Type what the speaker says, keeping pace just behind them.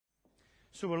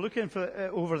So we're looking for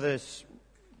over this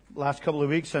last couple of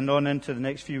weeks and on into the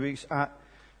next few weeks at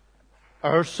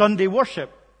our Sunday worship,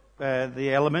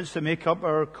 the elements that make up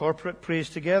our corporate praise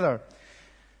together.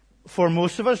 For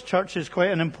most of us, church is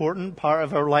quite an important part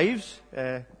of our lives.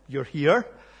 You're here,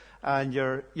 and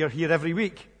you're here every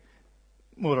week,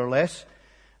 more or less.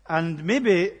 And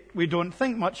maybe we don't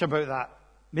think much about that.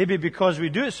 Maybe because we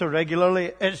do it so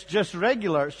regularly, it's just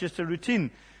regular, it's just a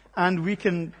routine. And we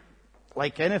can,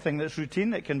 like anything that's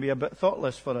routine, it can be a bit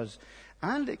thoughtless for us.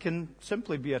 And it can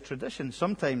simply be a tradition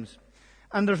sometimes.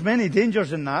 And there's many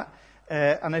dangers in that.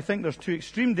 And I think there's two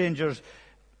extreme dangers,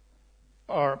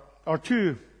 or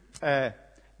two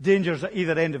dangers at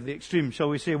either end of the extreme, shall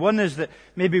we say. One is that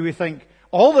maybe we think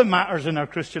all that matters in our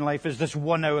Christian life is this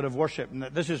 1 hour of worship, and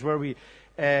that this is where we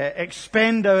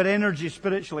expend our energy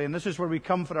spiritually, and this is where we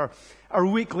come for our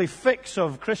weekly fix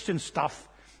of Christian stuff,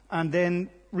 and then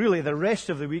really the rest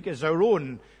of the week is our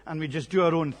own, and we just do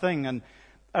our own thing, and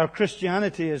our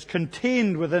Christianity is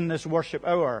contained within this worship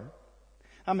hour.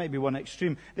 That might be one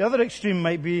extreme. The other extreme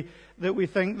might be that we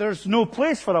think there's no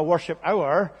place for a worship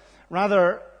hour.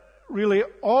 Rather, really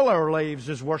all our lives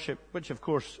is worship, which of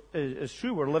course is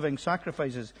true. We're living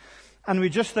sacrifices. And we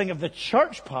just think of the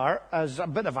church part as a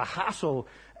bit of a hassle,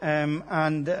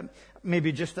 and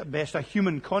maybe just at best a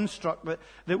human construct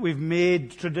that we've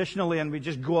made traditionally and we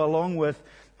just go along with.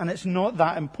 And it's not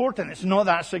that important. It's not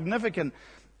that significant.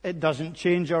 It doesn't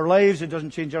change our lives. It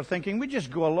doesn't change our thinking. We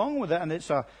just go along with it, and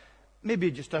it's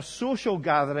maybe just a social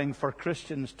gathering for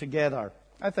Christians together.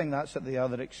 I think that's at the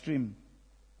other extreme.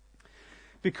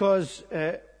 Because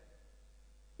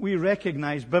we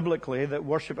recognize biblically that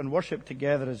worship and worship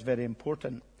together is very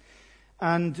important.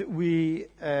 And we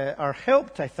are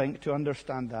helped, I think, to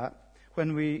understand that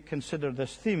when we consider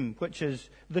this theme, which is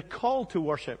the call to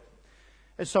worship.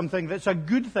 It's something that's a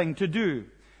good thing to do.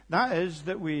 That is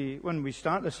that when we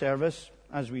start the service,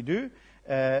 as we do,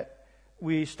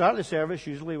 we start the service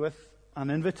usually with an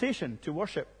invitation to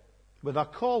worship, with a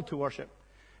call to worship.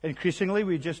 Increasingly,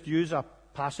 we just use a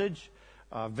passage,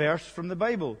 a verse from the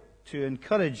Bible to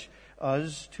encourage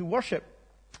us to worship,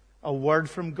 a word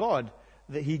from God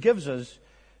that He gives us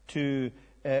to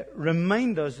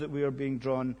remind us that we are being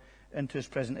drawn into His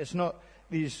presence. It's not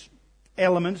these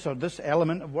elements, or this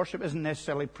element of worship isn't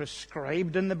necessarily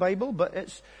prescribed in the Bible, but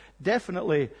it's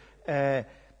definitely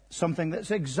something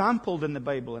that's exampled in the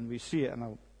Bible, and we see it, and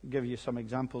I'll give you some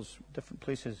examples, different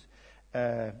places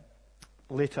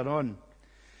later on.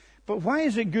 But why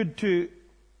is it good to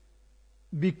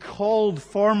be called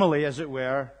formally, as it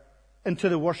were, into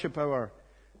the worship hour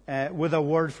with a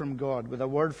word from God, with a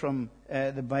word from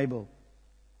the Bible?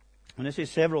 And I say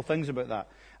several things about that,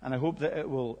 and I hope that it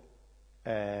will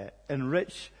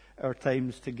enrich our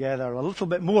times together a little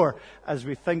bit more as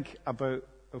we think about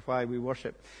why we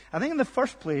worship. I think in the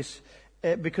first place,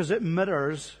 because it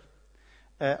mirrors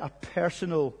a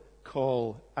personal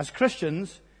call as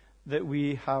Christians that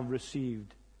we have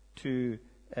received to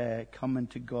come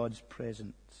into God's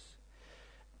presence.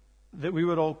 That we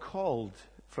were all called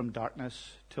from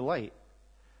darkness to light.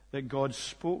 That God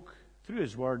spoke through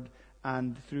His Word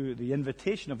and through the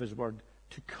invitation of His Word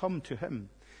to come to Him.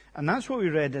 And that's what we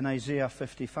read in Isaiah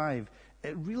 55.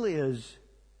 It really is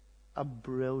a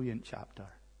brilliant chapter.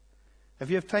 If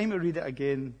you have time to read it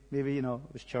again, maybe, it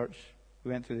was church,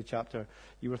 we went through the chapter,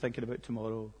 you were thinking about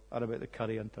tomorrow, or about the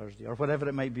curry on Thursday, or whatever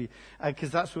it might be, because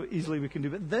that's what easily we can do.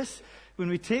 But this, when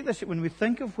we take this, when we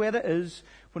think of where it is,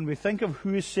 when we think of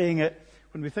who is saying it,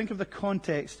 when we think of the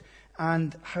context,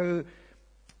 and how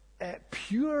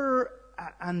pure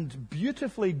and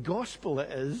beautifully gospel it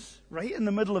is, right in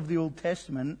the middle of the Old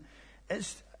Testament,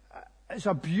 it's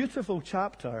a beautiful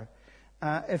chapter.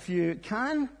 If you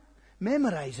can,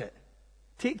 memorize it.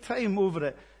 Take time over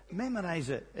it.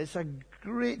 Memorize it. It's a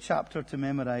great chapter to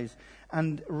memorize.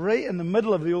 And right in the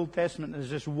middle of the Old Testament is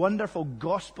this wonderful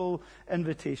gospel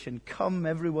invitation. Come,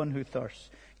 everyone who thirsts.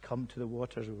 Come to the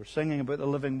waters. We were singing about the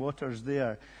living waters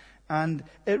there. And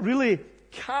it really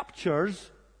captures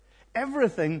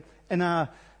everything in a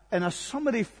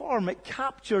summary form. It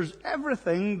captures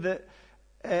everything that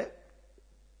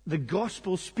the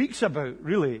gospel speaks about,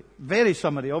 really. Very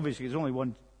summary, obviously. It's only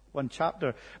one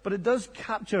chapter. But it does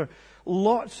capture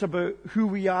lots about who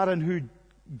we are and who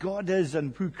God is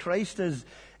and who Christ is.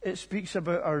 It speaks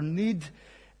about our need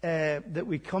that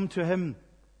we come to Him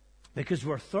because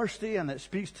we're thirsty, and it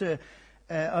speaks to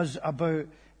us about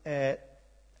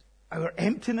our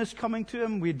emptiness coming to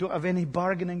Him. We don't have any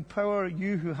bargaining power.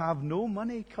 You who have no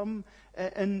money, come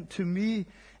in to me.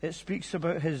 It speaks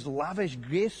about His lavish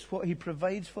grace, what He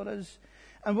provides for us.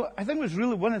 And what I think was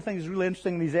really one of the things really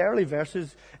interesting in these early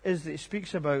verses is that it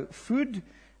speaks about food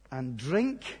and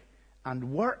drink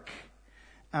and work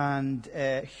and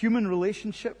human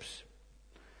relationships.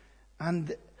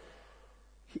 And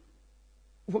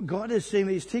what God is saying,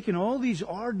 He's taken all these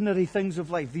ordinary things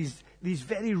of life, these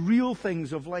very real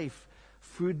things of life,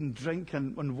 food and drink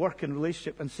and work and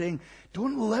relationship, and saying,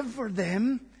 don't live for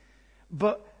them,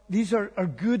 but these are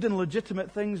good and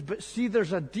legitimate things, but see,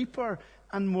 there's a deeper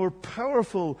and more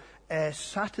powerful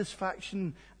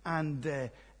satisfaction and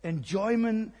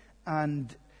enjoyment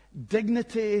and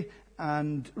dignity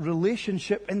and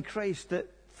relationship in Christ, that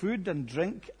food and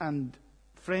drink and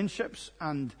friendships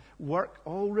and work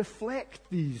all reflect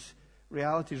these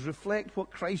realities, reflect what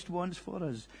Christ wants for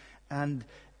us. And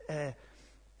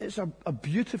it's a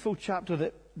beautiful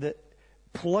chapter that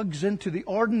plugs into the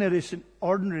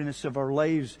ordinariness of our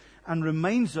lives and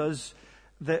reminds us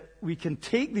that we can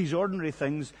take these ordinary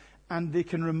things and they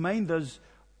can remind us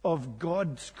of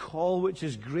God's call, which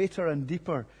is greater and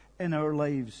deeper in our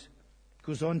lives. It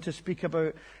goes on to speak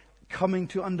about coming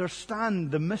to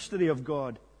understand the mystery of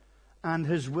God and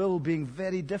His will being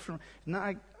very different. Isn't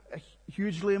that a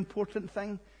hugely important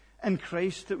thing in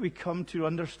Christ, that we come to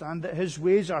understand that His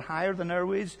ways are higher than our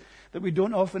ways, that we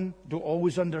don't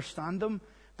always understand them,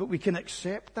 but we can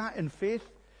accept that in faith.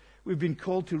 We've been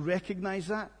called to recognize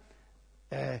that.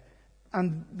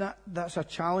 And that's a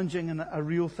challenging and a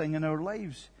real thing in our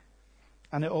lives.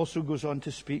 And it also goes on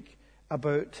to speak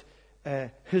about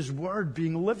His Word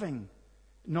being living,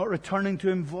 not returning to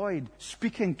Him void,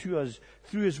 speaking to us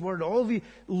through His Word. All the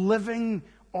living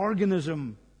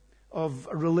organism of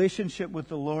a relationship with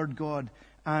the Lord God.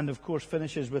 And, of course,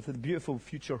 finishes with the beautiful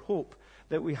future hope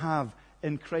that we have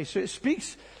in Christ. So it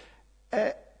speaks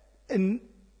in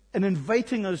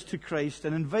inviting us to Christ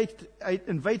and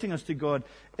inviting us to God.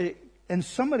 In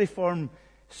summary form,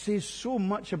 says so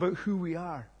much about who we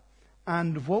are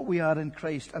and what we are in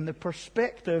Christ, and the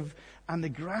perspective and the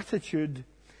gratitude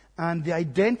and the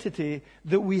identity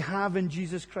that we have in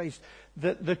Jesus Christ.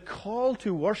 That the call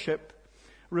to worship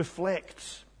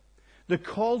reflects. The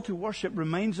call to worship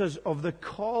reminds us of the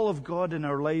call of God in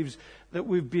our lives, that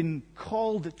we've been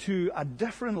called to a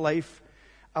different life,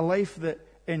 a life that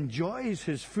enjoys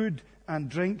His food and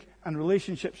drink and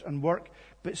relationships and work,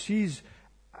 but sees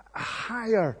a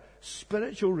higher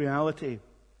spiritual reality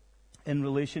in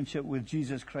relationship with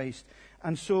Jesus Christ.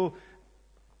 And so,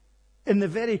 in the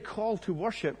very call to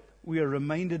worship, we are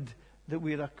reminded that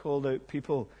we are a called out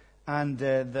people, and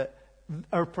that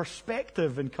our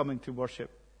perspective in coming to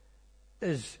worship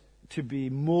is to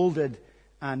be molded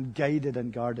and guided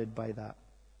and guarded by that.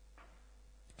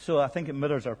 So I think it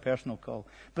mirrors our personal call.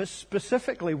 But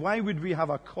specifically, why would we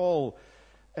have a call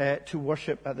to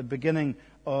worship at the beginning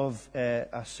of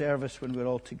a service when we're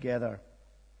all together?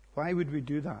 Why would we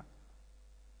do that?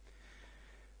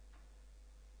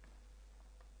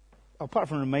 Apart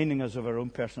from reminding us of our own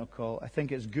personal call, I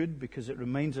think it's good because it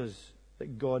reminds us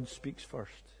that God speaks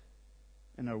first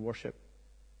in our worship.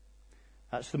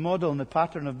 That's the model and the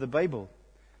pattern of the Bible.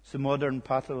 It's the modern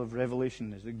pattern of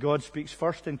Revelation, is that God speaks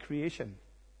first in creation.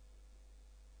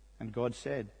 And God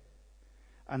said.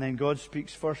 And then God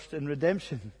speaks first in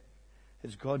redemption.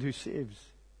 It's God who saves,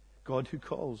 God who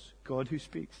calls, God who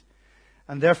speaks.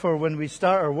 And therefore, when we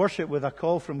start our worship with a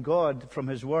call from God, from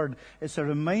His Word, it's a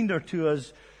reminder to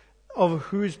us of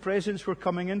whose presence we're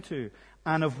coming into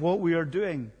and of what we are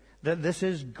doing. That this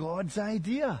is God's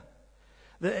idea.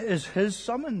 That it is His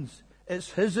summons.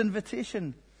 It's His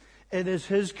invitation. It is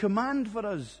His command for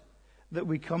us that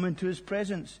we come into His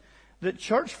presence. That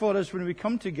church for us, when we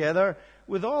come together,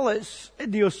 with all its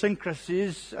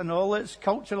idiosyncrasies and all its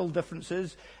cultural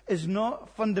differences, is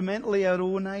not fundamentally our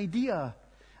own idea.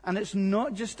 And it's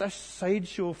not just a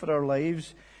sideshow for our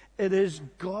lives. It is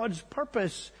God's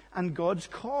purpose and God's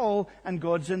call and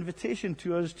God's invitation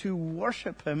to us to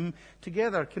worship Him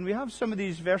together. Can we have some of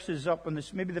these verses up on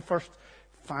this? Maybe the first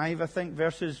 5, I think,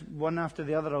 verses one after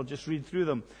the other. I'll just read through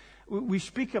them. We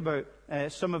speak about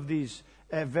some of these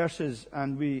verses,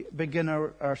 and we begin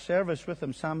our service with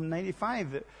them. Psalm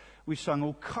 95 that we sung,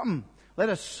 "Oh, come, let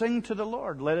us sing to the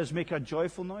Lord. Let us make a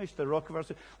joyful noise to the rock of our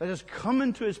salvation. Let us come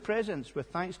into His presence with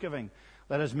thanksgiving.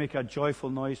 Let us make a joyful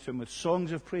noise to Him with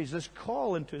songs of praise." This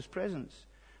call into His presence.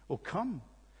 Oh, come,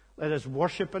 let us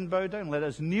worship and bow down. Let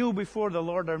us kneel before the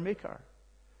Lord our Maker.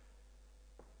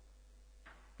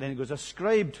 Then it goes,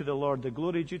 "Ascribe to the Lord the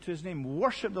glory due to His name.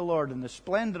 Worship the Lord in the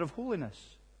splendor of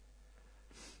holiness."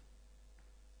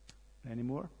 Any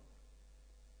more?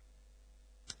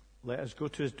 "Let us go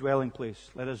to His dwelling place.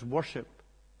 Let us worship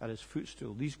at His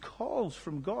footstool." These calls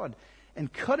from God,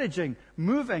 encouraging,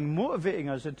 moving, motivating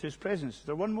us into His presence. Is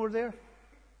there one more there?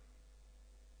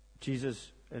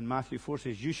 Jesus in Matthew 4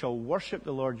 says, "You shall worship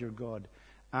the Lord your God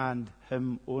and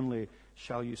him only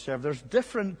shall you serve. There's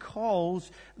different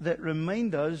calls that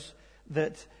remind us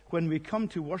that when we come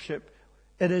to worship,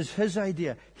 it is his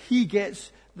idea. He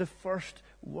gets the first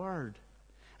word.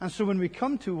 And so when we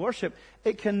come to worship,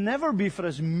 it can never be for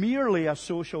us merely a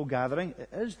social gathering. It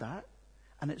is that.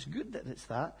 And it's good that it's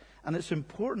that. And it's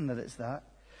important that it's that.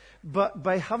 But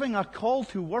by having a call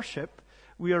to worship,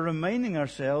 we are reminding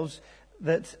ourselves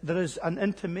that there is an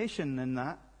intimation in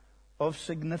that of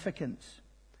significance.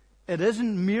 It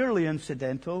isn't merely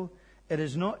incidental. It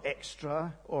is not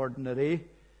extraordinary.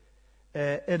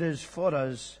 It is for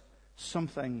us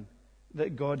something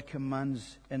that God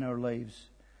commands in our lives.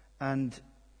 And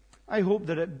I hope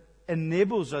that it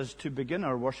enables us to begin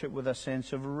our worship with a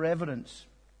sense of reverence.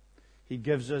 He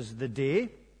gives us the day,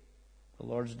 the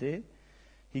Lord's Day.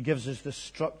 He gives us the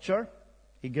structure.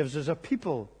 He gives us a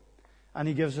people. And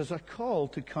he gives us a call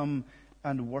to come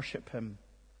and worship him.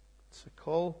 It's a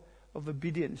call of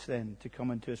obedience then to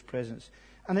come into his presence.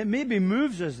 And it maybe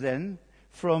moves us then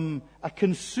from a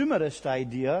consumerist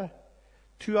idea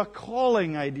to a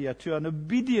calling idea, to an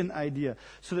obedient idea,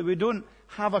 so that we don't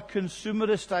have a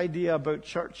consumerist idea about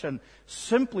church and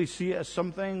simply see it as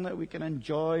something that we can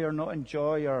enjoy or not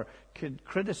enjoy or could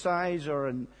criticize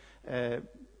or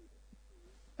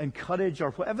encourage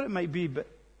or whatever it might be,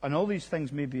 and all these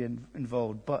things may be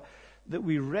involved, but that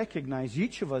we recognize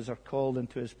each of us are called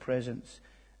into his presence,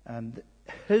 and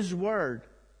his word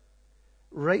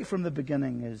right from the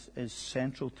beginning is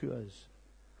central to us.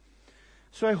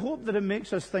 So I hope that it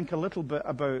makes us think a little bit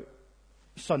about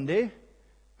Sunday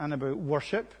and about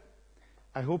worship.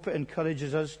 I hope it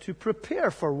encourages us to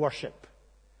prepare for worship,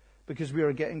 because we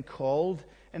are getting called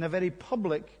in a very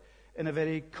public, in a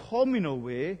very communal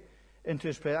way into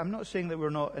his presence. I'm not saying that we're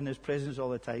not in his presence all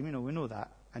the time. We know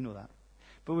that. I know that.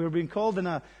 But we're being called in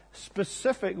a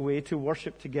specific way to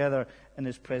worship together in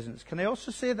his presence. Can I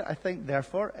also say that I think,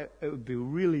 therefore, it would be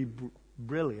really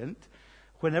brilliant,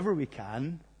 whenever we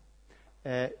can,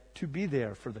 to be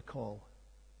there for the call.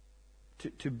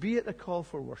 To be at the call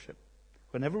for worship.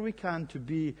 Whenever we can, to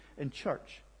be in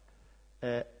church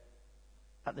at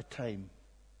the time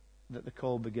that the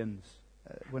call begins.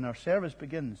 When our service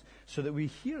begins, so that we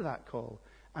hear that call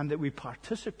and that we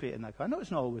participate in that call. I know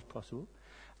it's not always possible,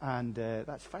 and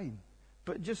that's fine,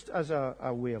 but just as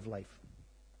a way of life.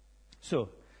 So,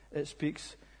 it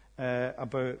speaks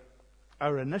about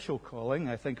our initial calling.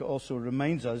 I think it also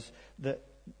reminds us that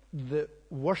the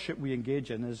worship we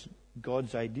engage in is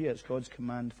God's idea. It's God's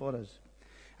command for us.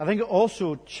 I think it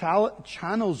also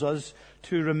channels us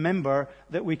to remember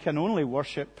that we can only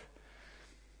worship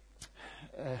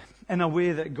in a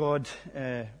way that God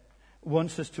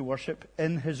wants us to worship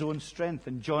in his own strength.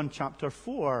 In John chapter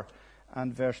 4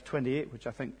 and verse 28, which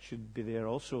I think should be there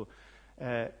also.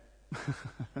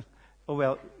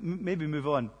 Maybe move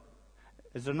on.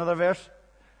 Is there another verse?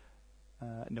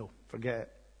 No, forget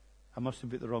it. I must have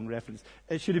put the wrong reference.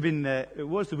 It should have been, it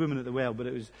was the woman at the well, but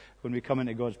it was when we come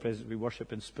into God's presence, we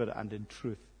worship in spirit and in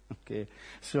truth. Okay,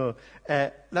 so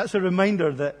that's a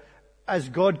reminder that as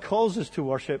God calls us to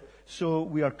worship, so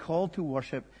we are called to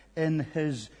worship in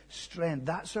his strength.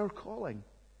 That's our calling,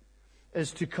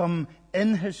 is to come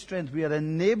in his strength. We are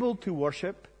enabled to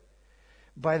worship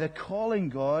by the calling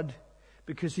God,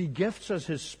 because he gifts us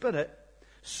his spirit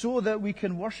so that we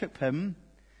can worship him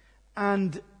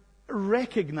and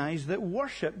recognize that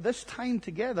worship, this time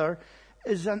together,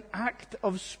 is an act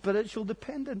of spiritual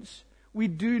dependence. We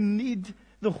do need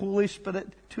the Holy Spirit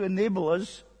to enable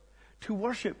us to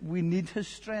worship. We need his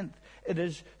strength. It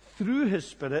is through his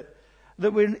Spirit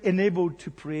that we're enabled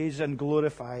to praise and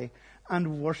glorify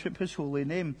and worship his holy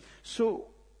name. So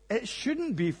it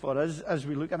shouldn't be for us, as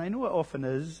we look, and I know it often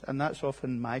is, and that's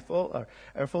often my fault or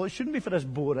our fault, it shouldn't be for us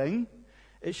boring.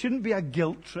 It shouldn't be a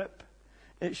guilt trip.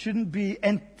 It shouldn't be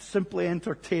simply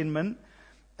entertainment.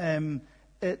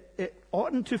 It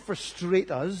oughtn't to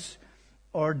frustrate us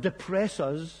or depress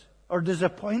us or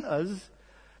disappoint us,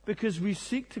 because we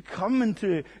seek to come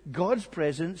into God's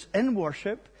presence in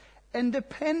worship in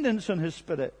dependence on his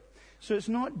Spirit. So it's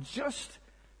not just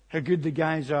how good the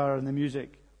guys are in the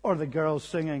music, or the girls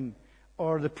singing,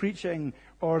 or the preaching,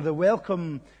 or the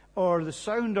welcome, or the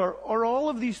sound, or all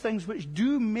of these things which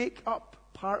do make up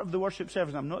part of the worship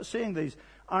service. I'm not saying these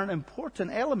aren't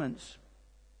important elements,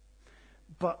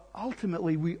 but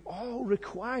ultimately we all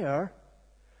require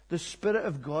the Spirit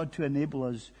of God to enable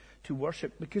us to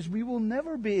worship, because we will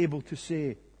never be able to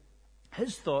say,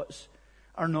 his thoughts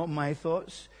are not my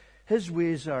thoughts, his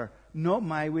ways are not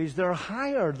my ways, they're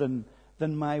higher than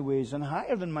my ways and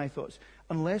higher than my thoughts,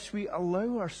 unless we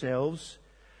allow ourselves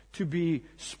to be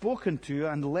spoken to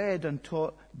and led and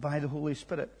taught by the Holy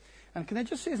Spirit. And can I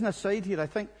just say as an aside here, I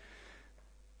think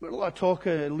there's a lot of talk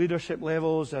at leadership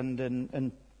levels and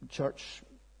in church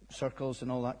circles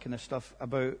and all that kind of stuff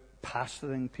about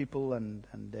pastoring people and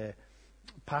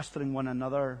pastoring one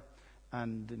another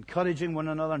and encouraging one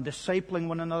another and discipling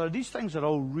one another. These things are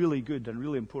all really good and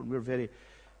really important.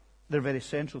 They're very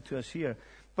central to us here.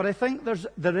 But I think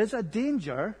there is a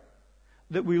danger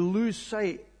that we lose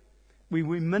sight, we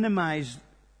minimize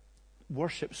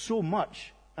worship so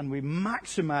much and we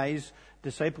maximize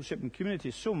discipleship and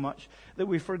community so much that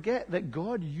we forget that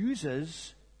God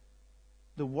uses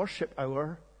the worship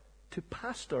hour to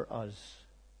pastor us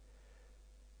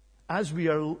as we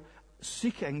are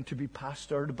seeking to be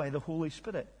pastored by the Holy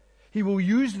Spirit. He will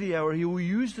use the hour, He will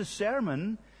use the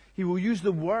sermon, He will use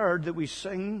the word that we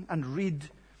sing and read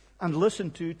and listen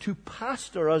to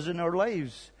pastor us in our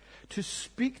lives, to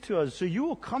speak to us. So you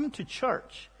will come to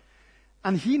church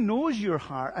and He knows your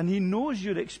heart and He knows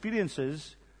your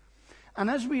experiences. And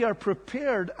as we are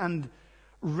prepared and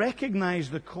recognize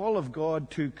the call of God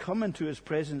to come into His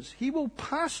presence, He will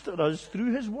pastor us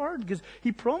through His word because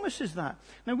He promises that.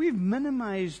 Now we've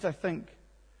minimized, I think,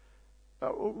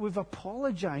 we've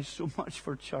apologized so much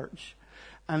for church,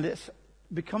 and it's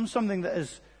become something that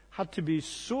has had to be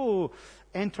so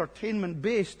entertainment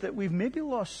based that we've maybe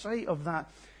lost sight of that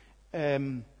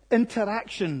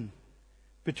interaction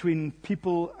between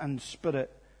people and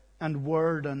Spirit and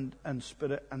Word and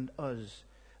Spirit and us.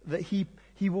 That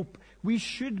we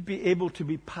should be able to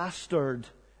be pastored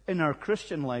in our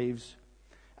Christian lives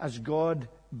as God,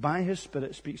 by His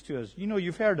Spirit, speaks to us. You know,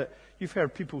 you've heard it. You've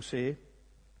heard people say,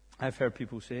 I've heard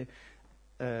people say,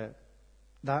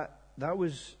 that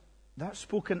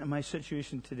spoke into my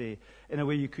situation today in a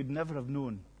way you could never have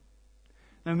known.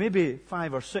 Now, maybe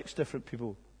 5 or 6 different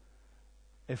people,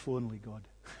 if only God,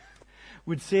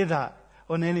 would say that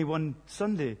on any one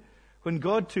Sunday, when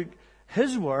God took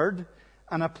His word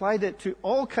and applied it to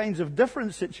all kinds of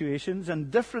different situations and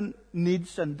different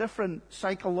needs and different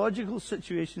psychological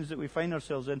situations that we find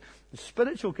ourselves in,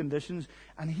 spiritual conditions,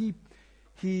 and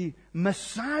He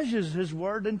massages His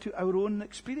word into our own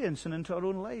experience and into our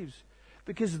own lives.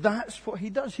 Because that's what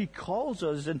He does. He calls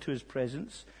us into His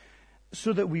presence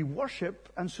so that we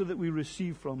worship and so that we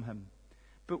receive from Him.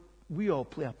 But we all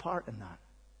play a part in that.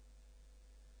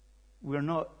 We're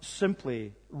not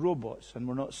simply robots and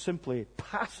we're not simply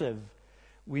passive.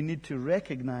 We need to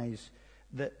recognize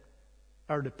that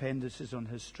our dependence is on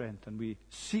His strength, and we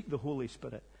seek the Holy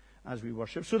Spirit as we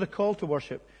worship. So the call to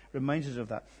worship reminds us of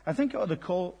that. I think the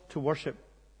call to worship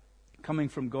coming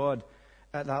from God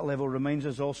at that level reminds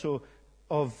us also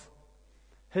of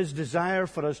His desire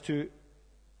for us to,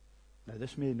 now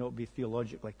this may not be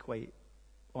theologically quite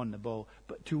on the ball,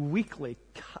 but to weekly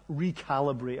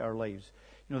recalibrate our lives.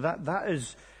 You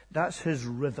know, that's His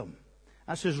rhythm.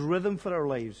 That's His rhythm for our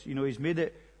lives. You know, He's made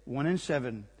it 1 in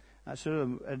 7. That's sort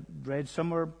of, I read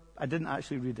somewhere, I didn't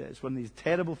actually read it. It's one of these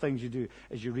terrible things you do,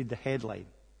 is you read the headline.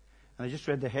 And I just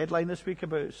read the headline this week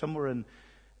about somewhere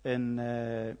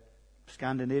in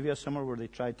Scandinavia, somewhere where they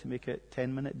tried to make it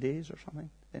 10-minute days or something.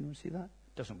 Anyone see that?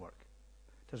 Doesn't work.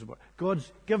 Doesn't work.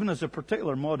 God's given us a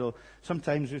particular model.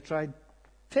 Sometimes we've tried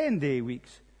 10-day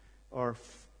weeks or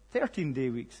 13-day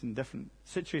weeks in different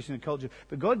situations and cultures.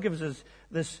 But God gives us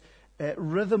this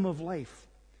rhythm of life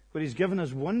where He's given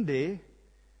us one day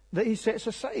that He sets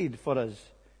aside for us.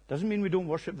 Doesn't mean we don't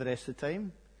worship the rest of the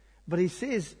time. But He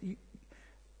says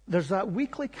there's that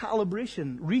weekly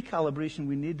recalibration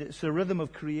we need. It's the rhythm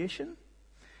of creation.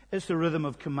 It's the rhythm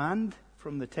of command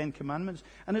from the 10 Commandments.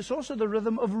 And it's also the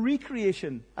rhythm of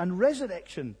recreation and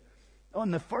resurrection.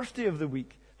 On the first day of the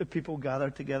week, the people gather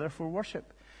together for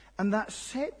worship. And that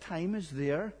set time is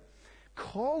there,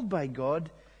 called by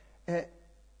God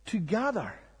to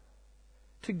gather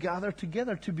together,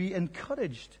 to be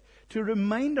encouraged, to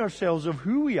remind ourselves of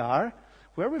who we are,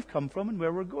 where we've come from, and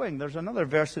where we're going. There's another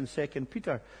verse in 2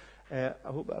 Peter. I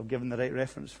hope I've given the right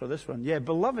reference for this one. Yeah,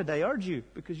 beloved, I urge you,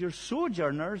 because you're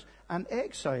sojourners and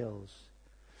exiles.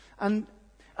 And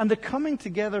the coming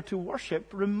together to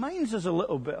worship reminds us a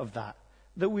little bit of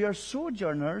that we are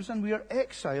sojourners and we are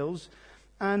exiles,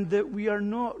 and that we're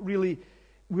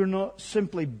not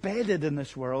simply bedded in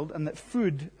this world, and that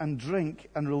food and drink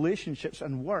and relationships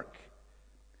and work,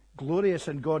 glorious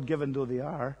and God-given though they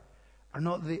are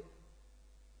not the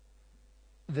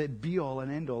be-all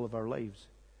and end-all of our lives.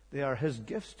 They are His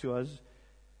gifts to us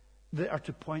that are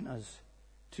to point us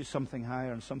to something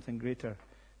higher and something greater,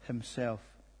 Himself.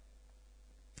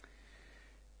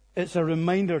 It's a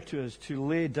reminder to us to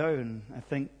lay down, I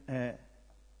think,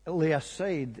 lay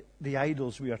aside the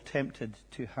idols we are tempted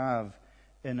to have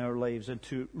in our lives, and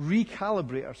to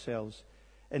recalibrate ourselves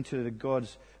into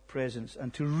God's presence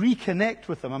and to reconnect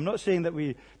with Him. I'm not saying that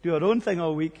we do our own thing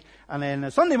all week and then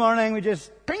Sunday morning we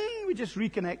just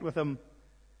reconnect with Him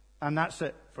and that's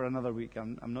it for another week.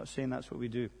 I'm not saying that's what we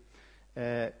do.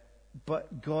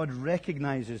 But God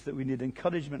recognizes that we need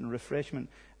encouragement and refreshment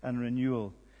and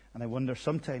renewal. And I wonder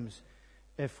sometimes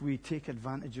if we take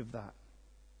advantage of that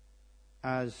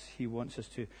as He wants us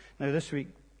to. Now this week,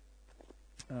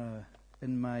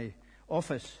 in my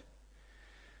office,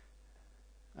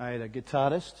 I had a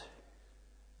guitarist,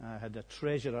 I had a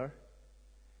treasurer,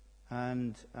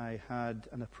 and I had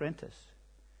an apprentice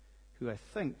who I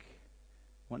think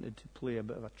wanted to play a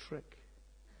bit of a trick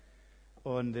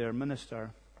on their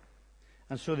minister.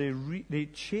 And so they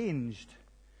changed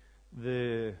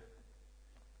the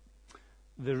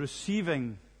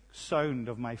receiving sound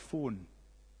of my phone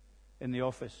in the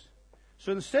office.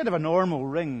 So instead of a normal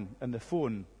ring on the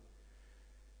phone,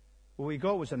 what we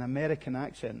got was an American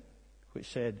accent which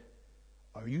said,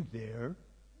 "Are you there?"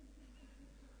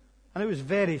 And it was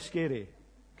very scary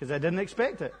because I didn't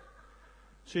expect it.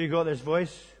 So you got this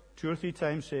voice 2 or 3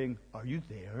 times saying, "Are you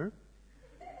there?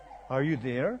 Are you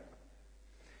there?"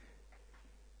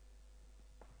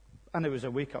 And it was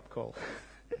a wake-up call.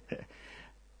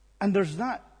 And there's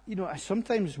that, I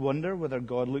sometimes wonder whether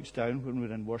God looks down when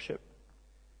we're in worship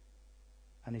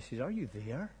and He says, "Are you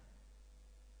there?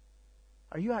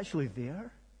 Are you actually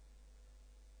there?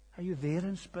 Are you there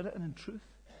in spirit and in truth?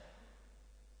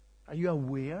 Are you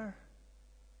aware?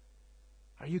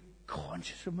 Are you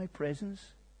conscious of my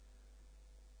presence?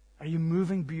 Are you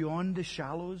moving beyond the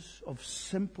shallows of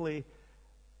simply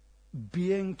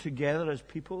being together as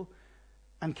people?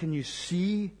 And can you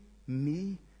see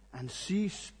me and see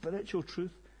spiritual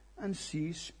truth and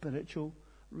see spiritual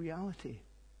reality?"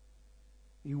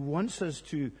 He wants us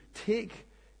to take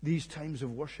these times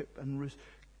of worship and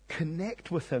connect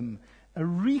with Him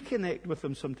and reconnect with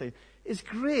Him sometimes. It's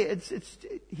great.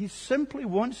 He simply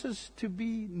wants us to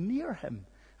be near Him.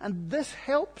 And this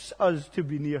helps us to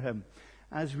be near Him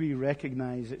as we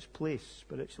recognize its place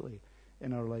spiritually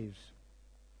in our lives.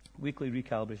 Weekly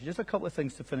recalibration. Just a couple of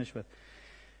things to finish with.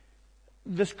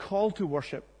 This call to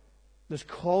worship, this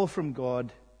call from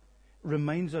God,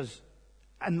 reminds us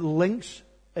and links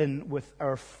in with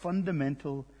our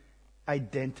fundamental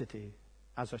identity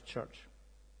as a church.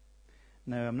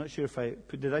 Now, I'm not sure if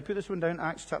did I put this one down?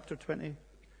 Acts chapter 20?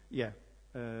 Yeah.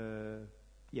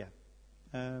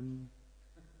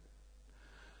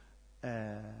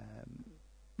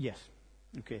 Yes.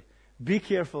 Okay. Be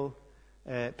careful.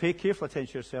 Pay careful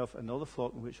attention to yourself and all the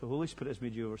flock in which the Holy Spirit has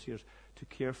made you overseers to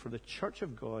care for the church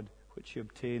of God which He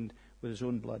obtained with His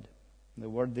own blood. And the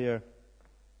word there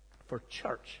for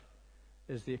church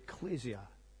is the ecclesia.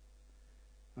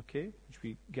 Okay? Which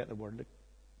we get the word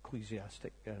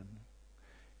ecclesiastic,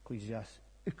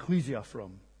 ecclesia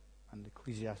from, and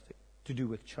ecclesiastic to do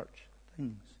with church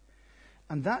things.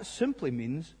 And that simply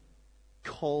means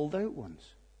called out ones.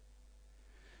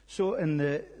 So in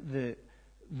the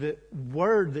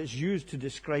word that's used to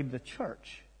describe the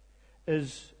church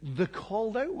is the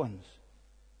called out ones.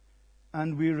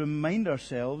 And we remind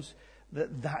ourselves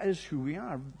that that is who we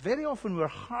are. Very often we're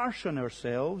harsh on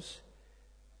ourselves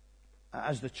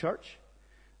as the church.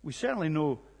 We certainly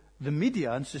know the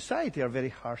media and society are very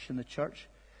harsh in the church.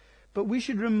 But we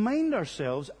should remind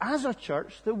ourselves as a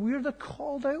church that we're the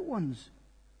called out ones.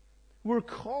 We're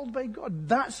called by God.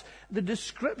 That's the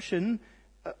description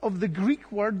of the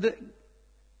Greek word that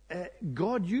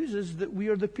God uses, that we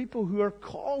are the people who are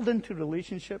called into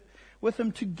relationship with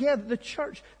Him together. The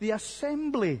church, the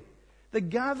assembly, the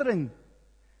gathering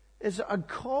is a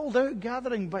called out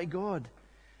gathering by God.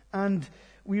 And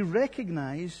we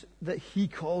recognize that He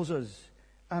calls us.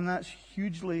 And that's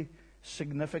hugely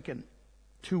significant.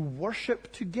 To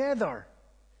worship together.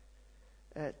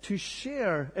 To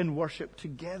share in worship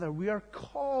together. We are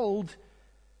called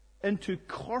into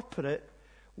corporate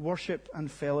worship and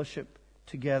fellowship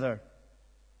together.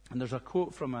 And there's a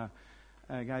quote from a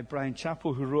guy, Brian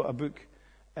Chappell, who wrote a book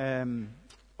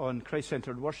on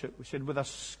Christ-centered worship, which said, with a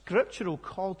scriptural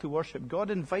call to worship, God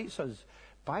invites us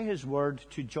by His word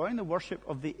to join the worship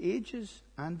of the ages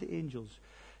and the angels.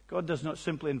 God does not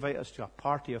simply invite us to a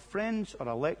party of friends or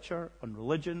a lecture on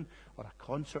religion or a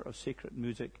concert of sacred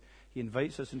music. He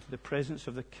invites us into the presence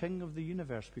of the King of the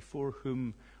universe, before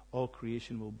whom all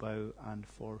creation will bow and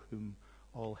for whom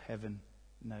all heaven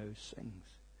now sings.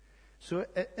 So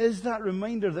it is that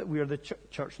reminder that we are the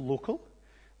church local,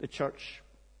 the church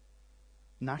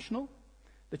national,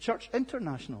 the church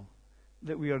international,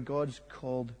 that we are God's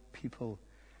called people,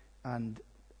 and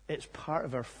it's part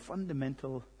of our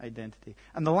fundamental identity.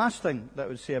 And the last thing that I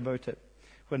would say about it,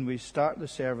 when we start the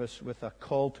service with a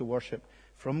call to worship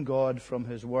from God, from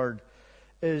His Word,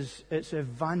 it's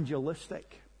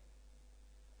evangelistic.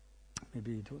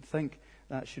 Maybe you don't think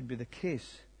that should be the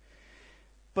case.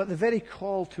 But the very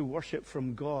call to worship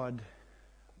from God,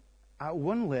 at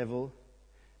one level,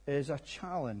 is a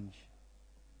challenge.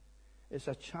 It's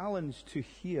a challenge to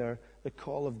hear the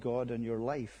call of God in your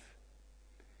life.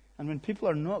 And when people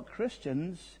are not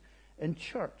Christians in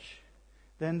church,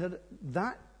 then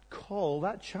that call,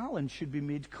 that challenge should be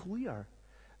made clear.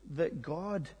 That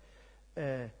God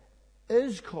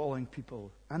is calling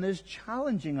people and is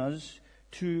challenging us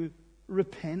to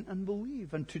repent and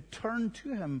believe and to turn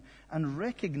to Him and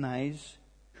recognize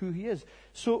who He is.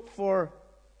 So for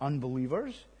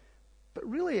unbelievers, but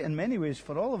really in many ways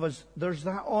for all of us, there's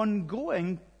that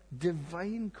ongoing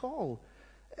divine call.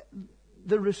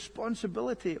 The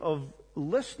responsibility of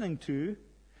listening to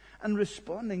and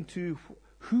responding to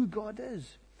who God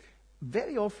is.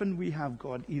 Very often we have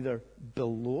God either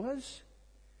below us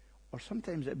or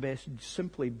sometimes at best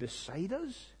simply beside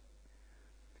us.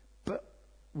 But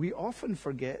we often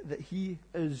forget that He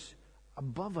is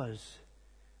above us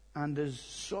and is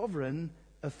sovereign,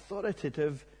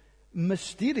 authoritative,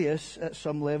 mysterious at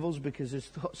some levels because His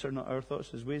thoughts are not our thoughts,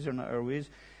 His ways are not our ways,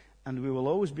 and we will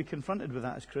always be confronted with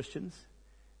that as Christians.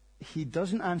 He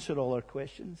doesn't answer all our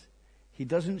questions. He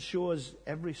doesn't show us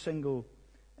every single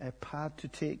path to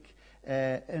take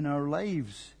in our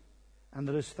lives. And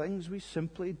there is things we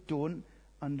simply don't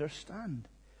understand.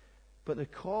 But the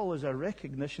call is a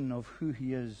recognition of who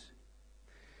He is.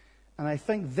 And I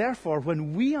think, therefore,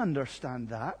 when we understand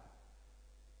that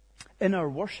in our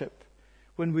worship,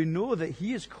 when we know that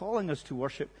He is calling us to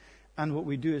worship and what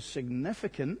we do is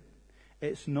significant,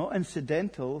 it's not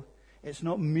incidental, it's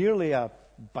not merely a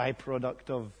byproduct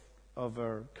of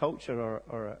our culture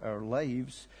or our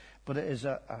lives, but it is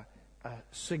a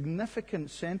significant,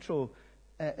 central,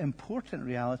 important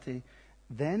reality,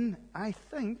 then I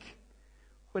think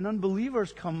when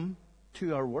unbelievers come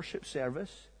to our worship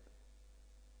service,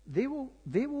 they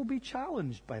will be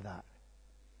challenged by that.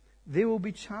 They will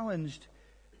be challenged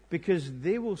because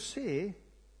they will say,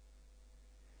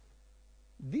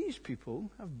 these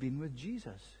people have been with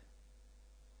Jesus.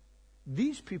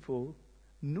 These people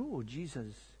know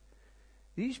Jesus.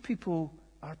 These people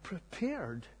are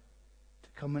prepared to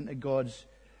come into God's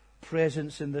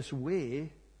presence in this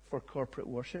way for corporate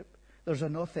worship. There's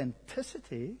an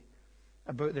authenticity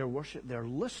about their worship. They're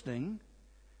listening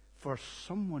for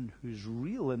someone who's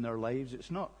real in their lives. It's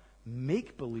not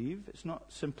make-believe. It's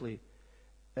not simply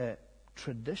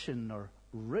tradition or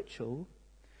ritual.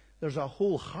 There's a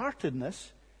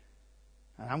wholeheartedness.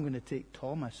 And I'm going to take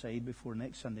Tom aside before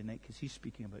next Sunday night because he's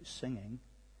speaking about singing.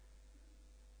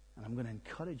 And I'm going to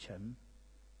encourage him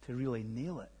to really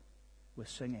nail it with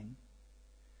singing.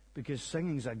 Because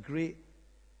singing is a great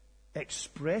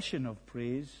expression of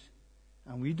praise.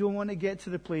 And we don't want to get to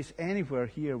the place anywhere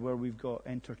here where we've got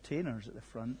entertainers at the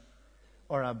front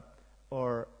or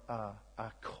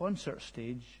a concert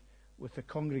stage with the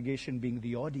congregation being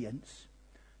the audience.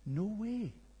 No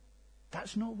way.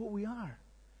 That's not what we are.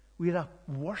 We're a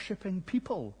worshipping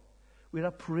people. We're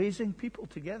a praising people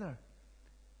together.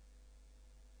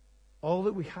 All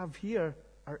that we have here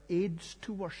are aids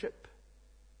to worship,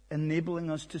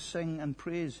 enabling us to sing and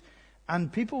praise.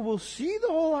 And people will see the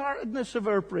wholeheartedness of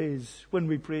our praise when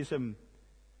we praise Him.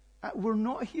 We're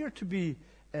not here to be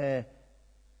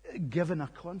given a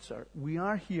concert. We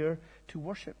are here to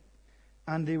worship.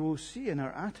 And they will see in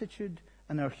our attitude,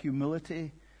 in our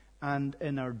humility, and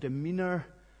in our demeanor,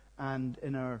 and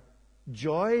in our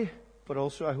joy, but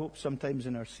also, I hope, sometimes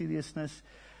in our seriousness,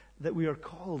 that we are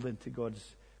called into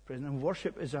God's presence. And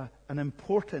worship is an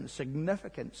important,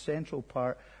 significant, central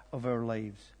part of our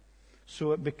lives.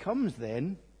 So it becomes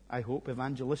then, I hope,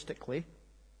 evangelistically,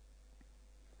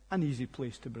 an easy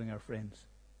place to bring our friends.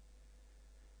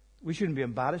 We shouldn't be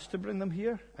embarrassed to bring them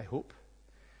here, I hope.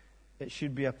 It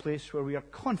should be a place where we are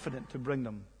confident to bring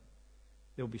them.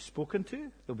 They'll be spoken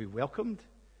to, they'll be welcomed,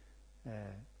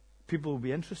 people will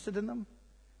be interested in them.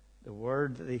 The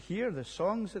word that they hear, the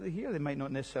songs that they hear, they might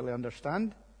not necessarily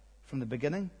understand from the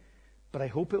beginning, but I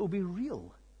hope it will be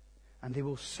real. And they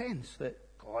will sense that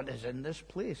God is in this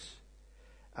place.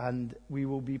 And we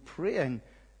will be praying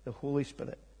the Holy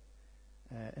Spirit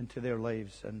into their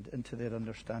lives and into their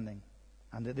understanding.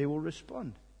 And that they will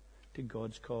respond to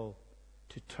God's call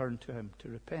to turn to Him, to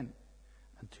repent,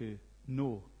 and to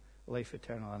know life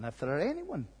eternal. And if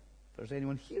there's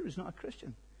anyone here who's not a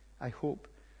Christian, I hope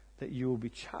that you will be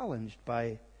challenged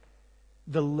by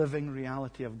the living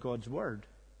reality of God's Word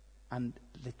and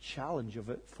the challenge of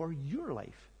it for your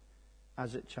life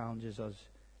as it challenges us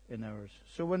in ours.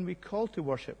 So when we call to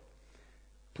worship,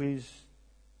 please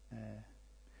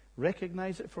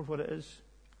recognize it for what it is,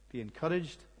 be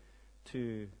encouraged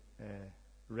to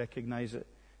recognize it,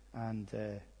 and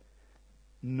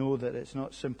know that it's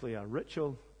not simply a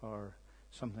ritual or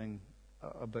something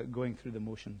about going through the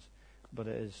motions, but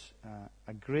it is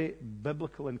a great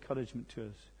biblical encouragement to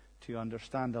us to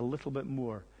understand a little bit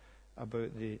more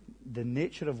about the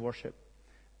nature of worship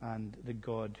and the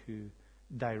God who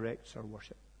directs our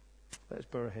worship. Let's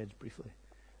bow our heads briefly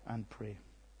and pray.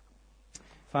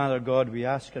 Father God, we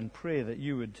ask and pray that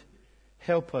you would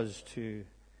help us to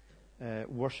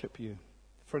worship you.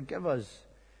 Forgive us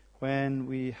when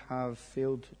we have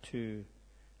failed to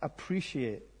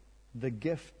appreciate the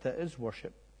gift that is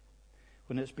worship,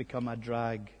 when it's become a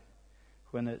drag,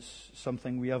 when it's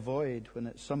something we avoid, when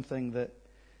it's something that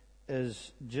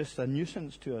is just a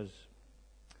nuisance to us,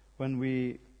 when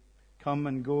we come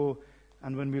and go,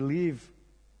 and when we leave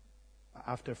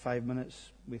after 5 minutes,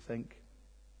 we think,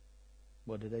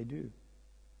 what did I do?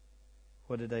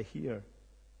 What did I hear?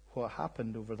 What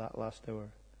happened over that last hour?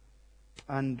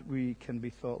 And we can be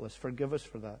thoughtless. Forgive us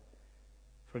for that.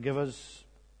 Forgive us.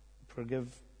 Forgive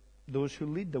those who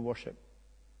lead the worship.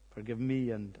 Forgive me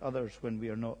and others when we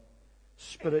are not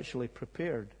spiritually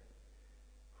prepared,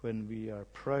 when we are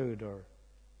proud or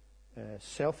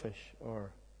selfish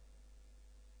or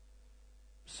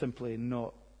simply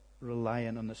not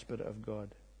reliant on the Spirit of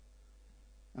God.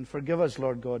 And forgive us,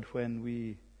 Lord God, when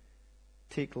we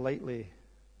take lightly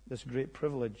this great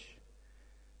privilege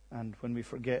and when we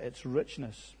forget its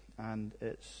richness and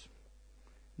its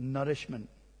nourishment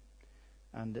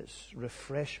and its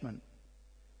refreshment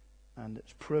and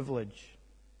its privilege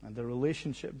and the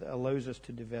relationship that allows us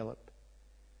to develop.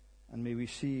 And may we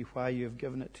see why you have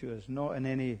given it to us, not in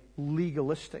any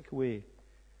legalistic way,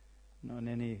 not in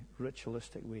any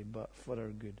ritualistic way, but for our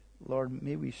good. Lord,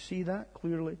 may we see that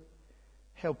clearly.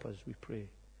 Help us, we pray,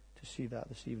 to see that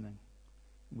this evening.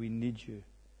 We need you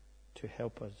to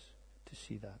help us to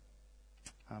see that.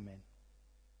 Amen.